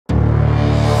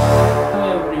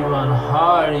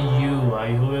are you?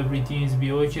 I hope everything is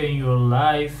be okay in your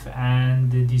life, and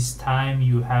this time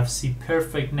you have see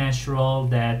perfect natural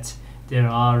that there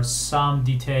are some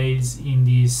details in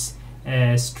this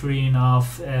screen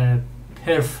of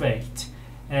perfect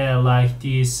like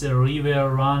this river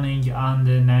running on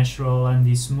the natural and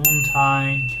this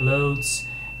mountain clouds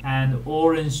and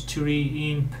orange tree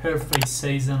in perfect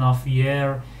season of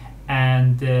year,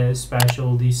 and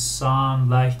special this sun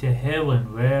like the heaven,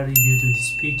 very beautiful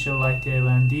this picture like the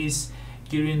heaven, these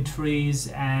green trees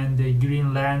and the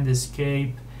green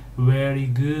landscape, very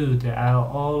good,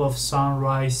 all of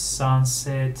sunrise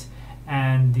sunset,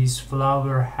 and this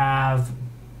flower have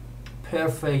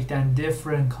perfect and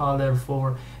different color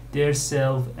for their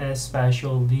self,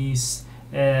 special this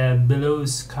blue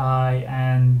sky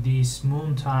and this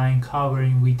mountain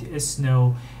covering with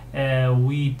snow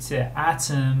with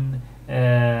autumn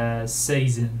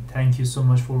season. Thank you so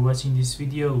much for watching this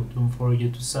video. Don't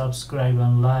forget to subscribe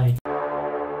and like.